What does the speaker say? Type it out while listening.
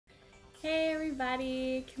Hey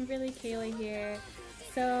everybody, Kimberly Kayla here.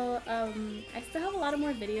 So I still have a lot of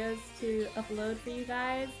more videos to upload for you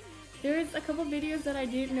guys. There's a couple videos that I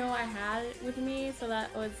didn't know I had with me, so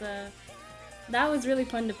that was really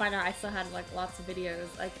fun to find out I still had like lots of videos.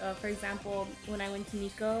 Like for example, when I went to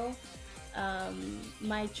Nikko,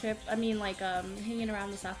 my trip, hanging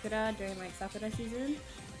around the Sakura during like Sakura season,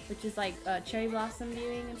 which is like cherry blossom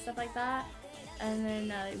viewing and stuff like that. And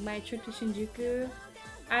then my trip to Shinjuku.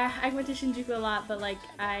 I went to Shinjuku a lot, but like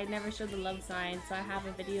I never showed the love sign, so I have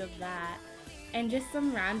a video of that. And just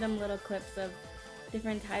some random little clips of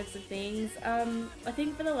different types of things. I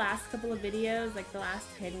think for the last couple of videos, like the last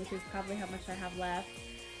 10, which is probably how much I have left,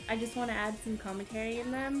 I just want to add some commentary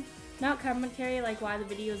in them. Not commentary like why the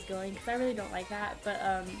video is going, because I really don't like that, but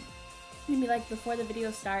maybe like before the video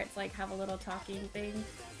starts, like have a little talking thing.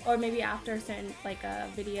 Or maybe after a certain like a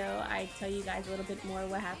video, I tell you guys a little bit more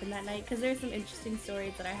what happened that night, because there's some interesting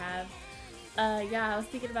stories that I have. Yeah, I was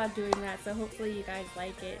thinking about doing that, so hopefully you guys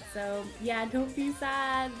like it. So yeah, don't be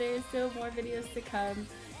sad, there's still more videos to come.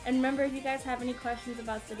 And remember, if you guys have any questions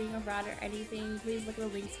about studying abroad or anything, please look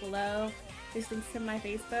at the links below. There's links to my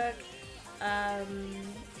Facebook,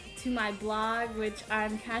 to my blog, which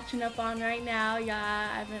I'm catching up on right now. Yeah,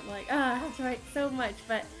 I've been like, I have to write so much,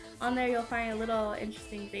 but on there you'll find little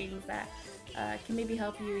interesting things that can maybe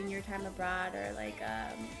help you in your time abroad, or like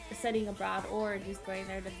studying abroad, or just going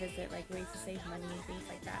there to visit, like ways to save money and things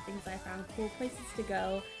like that. Things I found cool places to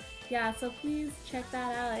go. Yeah, so please check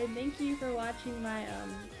that out, and thank you for watching my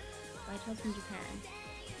my tales from Japan.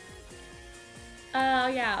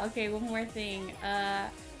 Yeah, okay, one more thing.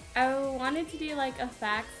 I wanted to do like a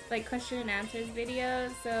facts, like question and answers video,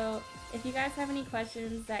 so if you guys have any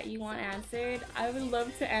questions that you want answered, I would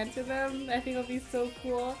love to answer them. I think it'll be so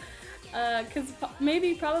cool. Because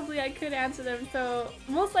probably I could answer them, so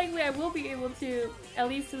most likely I will be able to, at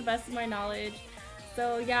least to the best of my knowledge.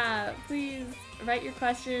 So yeah, please write your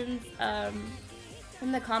questions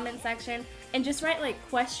in the comment section, and just write like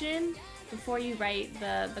question before you write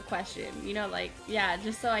the question, you know, like, yeah,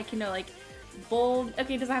 just so I can know, like bold,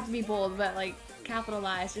 okay, it doesn't have to be bold, but like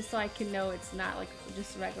capitalized, just so I can know it's not like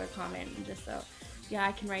just a regular comment, and just so, yeah,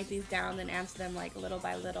 I can write these down and answer them like little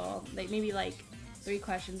by little, like maybe like 3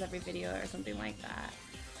 questions every video or something like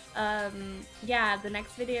that. Yeah, the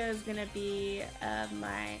next video is gonna be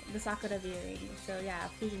the Sakura viewing, so yeah,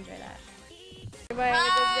 please enjoy that.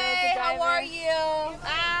 Hi, how are you?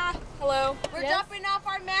 Hello. We're Yes? dropping off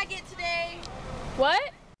our maggot today. What?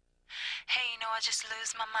 Hey, you know, I just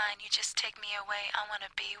lose my mind. You just take me away. I want to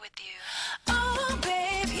be with you. Oh,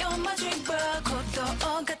 babe, you're my dream, but こと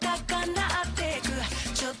が高鳴ってく。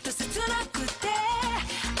ちょっと切なくて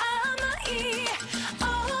甘い。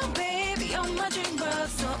Oh, babe, you're my dream, but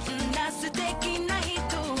そんな素敵な人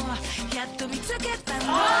をやっと見つけた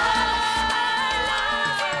の。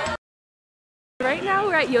Right now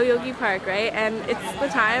we're at Yoyogi Park, right? And it's the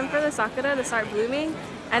time for the Sakura to start blooming,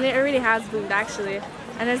 and it already has bloomed actually.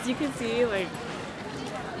 And as you can see, like,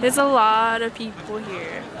 there's a lot of people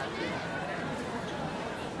here.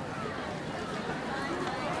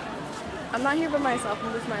 I'm not here by myself,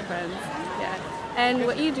 I'm with my friends. Yeah. And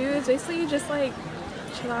what you do is basically you just like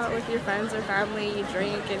chill out with your friends or family, you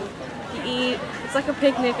drink and you eat. It's like a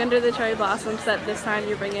picnic under the cherry blossoms, except this time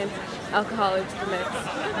you bring in alcohol into the mix.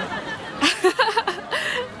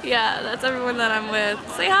 Yeah, that's everyone that I'm with.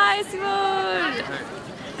 Say hi, Simone!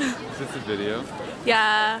 Is this a video?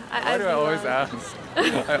 Yeah. Why do I always ask?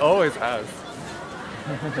 I always ask.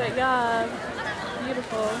 But yeah,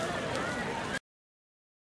 beautiful.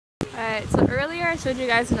 Alright, so earlier I showed you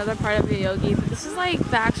guys another part of Yoyogi, but this is like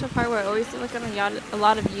the actual part where I always see like on a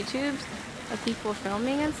lot of YouTubes of people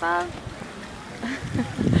filming and stuff.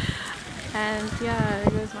 And yeah,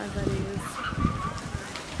 there goes my buddies.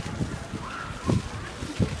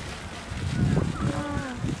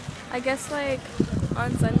 I guess like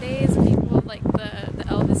on Sundays, people like the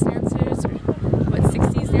Elvis dancers, or what,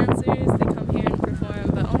 60s dancers, they come here and perform,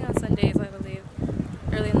 but only on Sundays, I believe,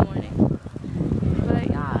 early in the morning. But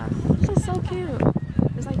yeah, it's just so cute.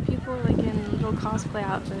 There's like people like in little cosplay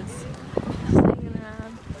outfits, just hanging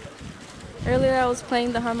around. Earlier I was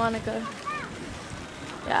playing the harmonica.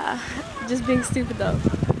 Yeah, just being stupid though.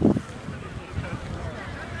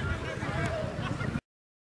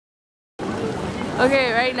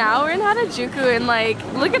 Okay, right now we're in Harajuku, and like,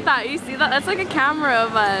 look at that, you see that? That's like a camera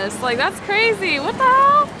of us. Like, that's crazy. What the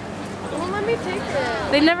hell? Well, let me take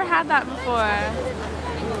it. They never had that before.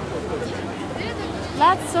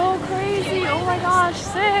 That's so crazy. Oh my gosh,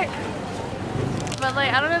 sick. But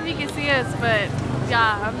like, I don't know if you can see us, but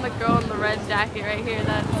yeah, I'm the girl in the red jacket right here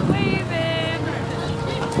that's waving.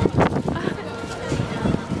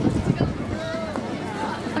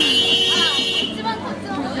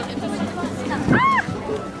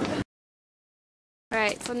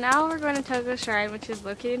 So now we're going to Togo Shrine, which is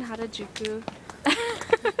located in Harajuku.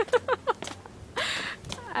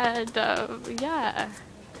 And yeah,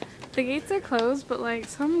 the gates are closed, but like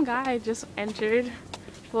some guy just entered.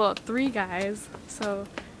 Well, 3 guys, so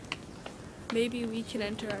maybe we can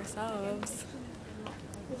enter ourselves.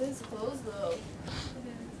 It is closed though.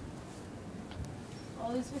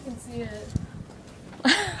 At least we can see it.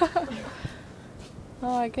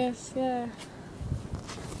 Oh, I guess, yeah.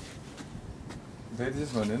 They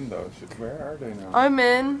just went in though. Where are they now? I'm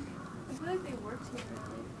in. I feel like they worked here.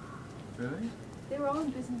 Really? They were all in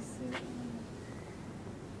business suits.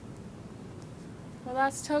 Well,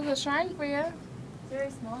 that's Togo Shrine for you.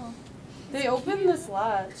 Very small. They opened this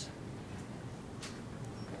latch.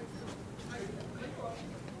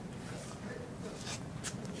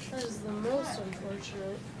 That is the most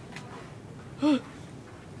unfortunate. Am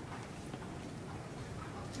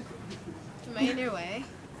I in your way?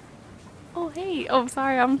 Oh, hey. Oh,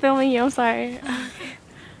 sorry. I'm filming you. I'm sorry.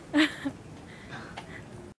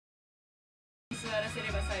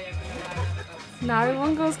 Now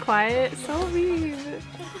everyone goes quiet. So weird.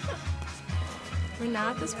 We're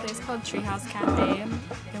now at this place called TreeHouse Cafe,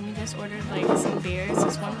 and we just ordered like some beers.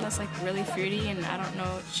 This one was like really fruity, and I don't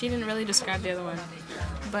know. She didn't really describe the other one,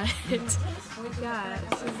 but yeah,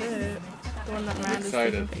 this is it. The one that Miranda's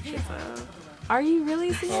taking pictures of. Are you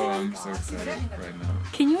really seeing? Oh, I'm so excited right now.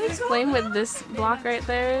 Can you explain what this block right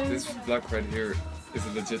there is? This block right here is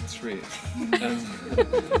a legit tree, and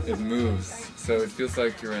it moves, so it feels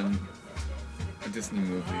like you're in a Disney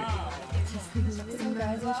movie. So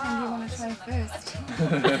guys, which one do you want to try first?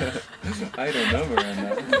 I don't know,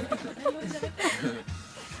 Miranda.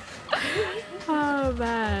 Oh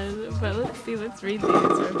man, but let's see, let's read these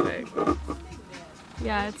real quick.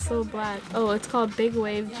 Yeah, it's so black. Oh, it's called Big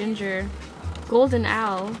Wave Ginger Golden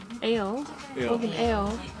Ale. Golden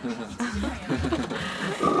Ale.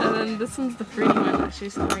 And then this one's the fruity one that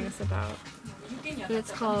she's telling us about. And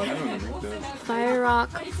it's called Fire Rock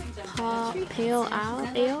Pale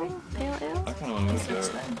Ale? Pale Ale? I kind of want to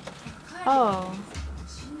look at it. Oh.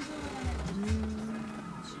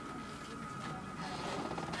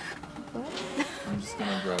 What? I'm just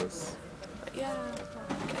gonna browse. Yeah.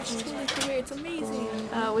 Gosh, totally come here. It's amazing.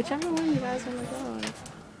 Whichever one you guys want to go on.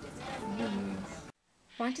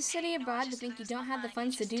 Want to study abroad but think you don't have the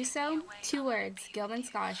funds to do so? 2 words, Gilman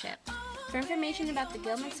Scholarship. For information about the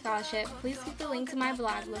Gilman Scholarship, please click the link to my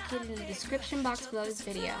blog located in the description box below this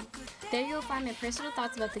video. There you will find my personal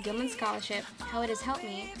thoughts about the Gilman Scholarship, how it has helped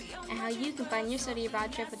me, and how you can find your study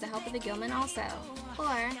abroad trip with the help of the Gilman also.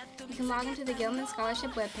 Or, you can log into the Gilman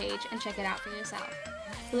Scholarship webpage and check it out for yourself.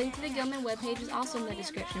 The link to the Gilman webpage is also in the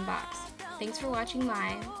description box. Thanks for watching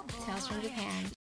my Tales from Japan.